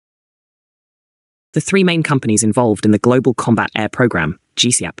The three main companies involved in the Global Combat Air Program,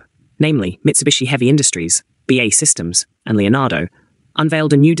 GCAP, namely Mitsubishi Heavy Industries, BAE Systems, and Leonardo,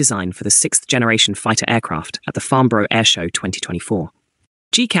 unveiled a new design for the sixth-generation fighter aircraft at the Farnborough Airshow 2024.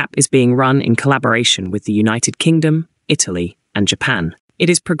 GCAP is being run in collaboration with the United Kingdom, Italy, and Japan. It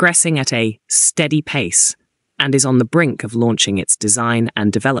is progressing at a steady pace and is on the brink of launching its design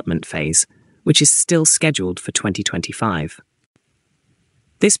and development phase, which is still scheduled for 2025.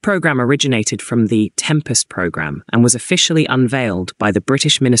 This program originated from the Tempest program and was officially unveiled by the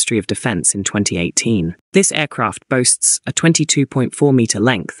British Ministry of Defence in 2018. This aircraft boasts a 22.4-metre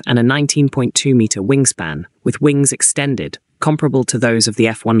length and a 19.2-metre wingspan, with wings extended, comparable to those of the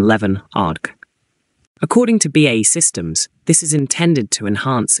F-111 ARC. According to BAE Systems, this is intended to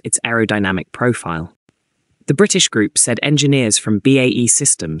enhance its aerodynamic profile. The British group said engineers from BAE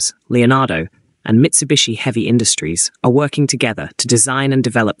Systems, Leonardo, and Mitsubishi Heavy Industries are working together to design and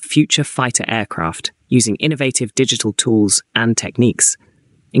develop future fighter aircraft using innovative digital tools and techniques,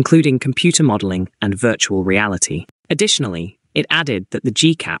 including computer modeling and virtual reality. Additionally, it added that the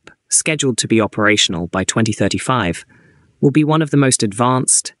GCAP, scheduled to be operational by 2035, will be one of the most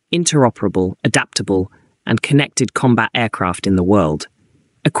advanced, interoperable, adaptable, and connected combat aircraft in the world,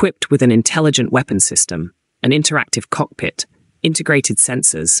 equipped with an intelligent weapon system, an interactive cockpit, integrated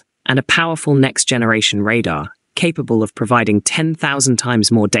sensors, and a powerful next-generation radar capable of providing 10,000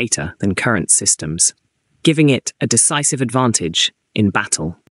 times more data than current systems, giving it a decisive advantage in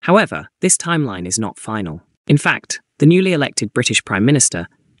battle. However, this timeline is not final. In fact, the newly elected British Prime Minister,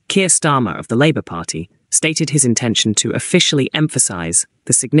 Keir Starmer of the Labour Party, stated his intention to officially emphasise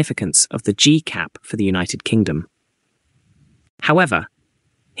the significance of the GCAP for the United Kingdom. However,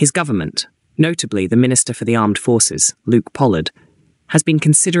 his government, notably the Minister for the Armed Forces, Luke Pollard, has been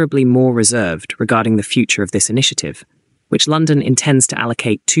considerably more reserved regarding the future of this initiative, which London intends to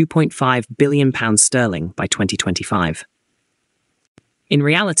allocate £2.5 billion by 2025. In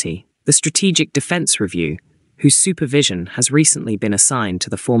reality, the Strategic Defence Review, whose supervision has recently been assigned to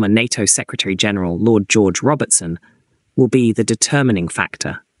the former NATO Secretary-General Lord George Robertson, will be the determining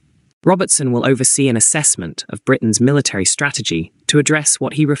factor. Robertson will oversee an assessment of Britain's military strategy to address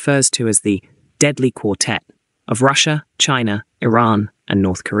what he refers to as the deadly quartet of Russia, China, Iran, and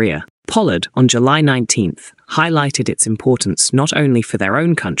North Korea. Pollard, on July 19th, highlighted its importance not only for their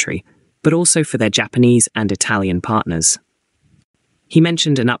own country, but also for their Japanese and Italian partners. He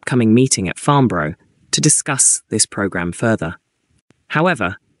mentioned an upcoming meeting at Farnborough to discuss this program further.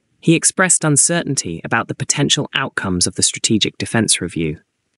 However, he expressed uncertainty about the potential outcomes of the Strategic Defence Review.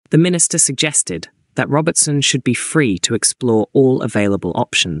 The minister suggested that Robertson should be free to explore all available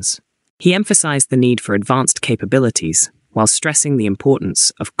options. He emphasised the need for advanced capabilities while stressing the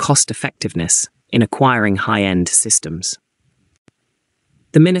importance of cost-effectiveness in acquiring high-end systems.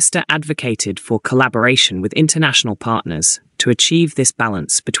 The minister advocated for collaboration with international partners to achieve this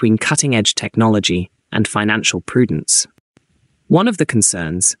balance between cutting-edge technology and financial prudence. One of the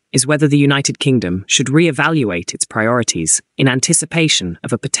concerns is whether the United Kingdom should re-evaluate its priorities in anticipation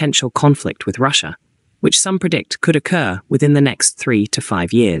of a potential conflict with Russia, which some predict could occur within the next 3 to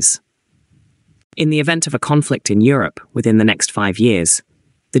 5 years. In the event of a conflict in Europe within the next 5 years,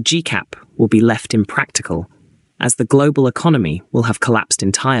 the GCAP will be left impractical, as the global economy will have collapsed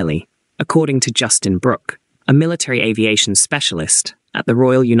entirely, according to Justin Brooke, a military aviation specialist at the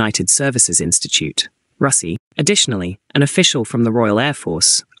Royal United Services Institute, RUSI. Additionally, an official from the Royal Air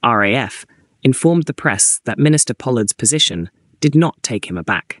Force, RAF, informed the press that Minister Pollard's position did not take him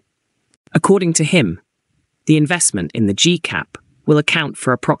aback. According to him, the investment in the GCAP will account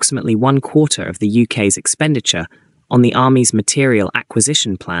for approximately 1/4 of the UK's expenditure on the Army's material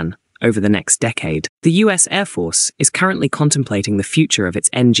acquisition plan over the next decade. The US Air Force is currently contemplating the future of its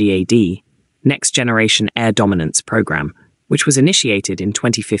NGAD, Next Generation Air Dominance program, which was initiated in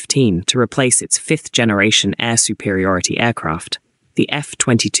 2015 to replace its fifth-generation air superiority aircraft, the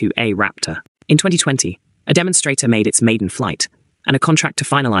F-22A Raptor. In 2020, a demonstrator made its maiden flight, and a contract to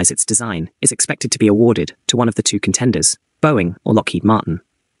finalize its design is expected to be awarded to one of the two contenders, Boeing or Lockheed Martin.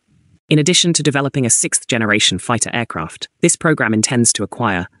 In addition to developing a sixth-generation fighter aircraft, this program intends to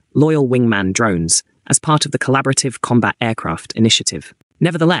acquire Loyal Wingman drones as part of the Collaborative Combat Aircraft Initiative.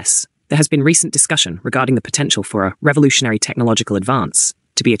 Nevertheless, there has been recent discussion regarding the potential for a revolutionary technological advance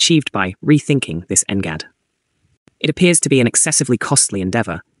to be achieved by rethinking this NGAD. It appears to be an excessively costly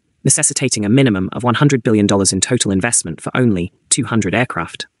endeavour, necessitating a minimum of $100 billion in total investment for only 200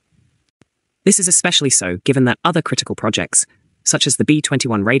 aircraft. This is especially so given that other critical projects, such as the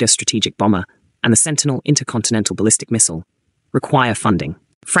B-21 Raider strategic bomber and the Sentinel intercontinental ballistic missile, require funding.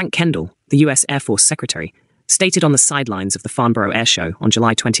 Frank Kendall, the US Air Force Secretary, stated on the sidelines of the Farnborough Airshow on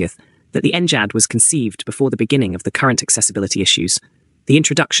July 20th that the NGAD was conceived before the beginning of the current accessibility issues, the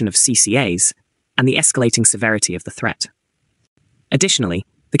introduction of CCAs, and the escalating severity of the threat. Additionally,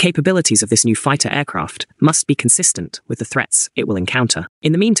 the capabilities of this new fighter aircraft must be consistent with the threats it will encounter.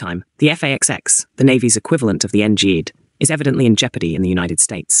 In the meantime, the FAXX, the Navy's equivalent of the NGAD, is evidently in jeopardy in the United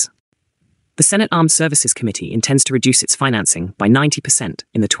States. The Senate Armed Services Committee intends to reduce its financing by 90%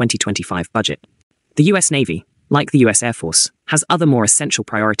 in the 2025 budget. The US Navy, like the US Air Force, has other more essential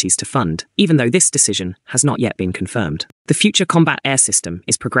priorities to fund, even though this decision has not yet been confirmed. The Future Combat Air System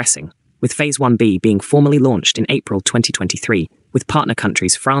is progressing, with Phase 1B being formally launched in April 2023, with partner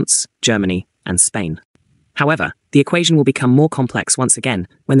countries France, Germany, and Spain. However, the equation will become more complex once again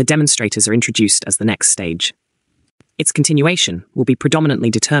when the demonstrators are introduced as the next stage. Its continuation will be predominantly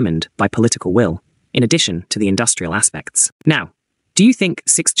determined by political will, in addition to the industrial aspects. Now, do you think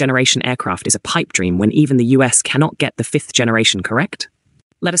sixth-generation aircraft is a pipe dream when even the US cannot get the fifth generation correct?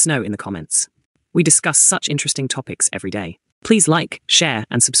 Let us know in the comments. We discuss such interesting topics every day. Please like, share,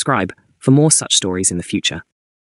 and subscribe for more such stories in the future.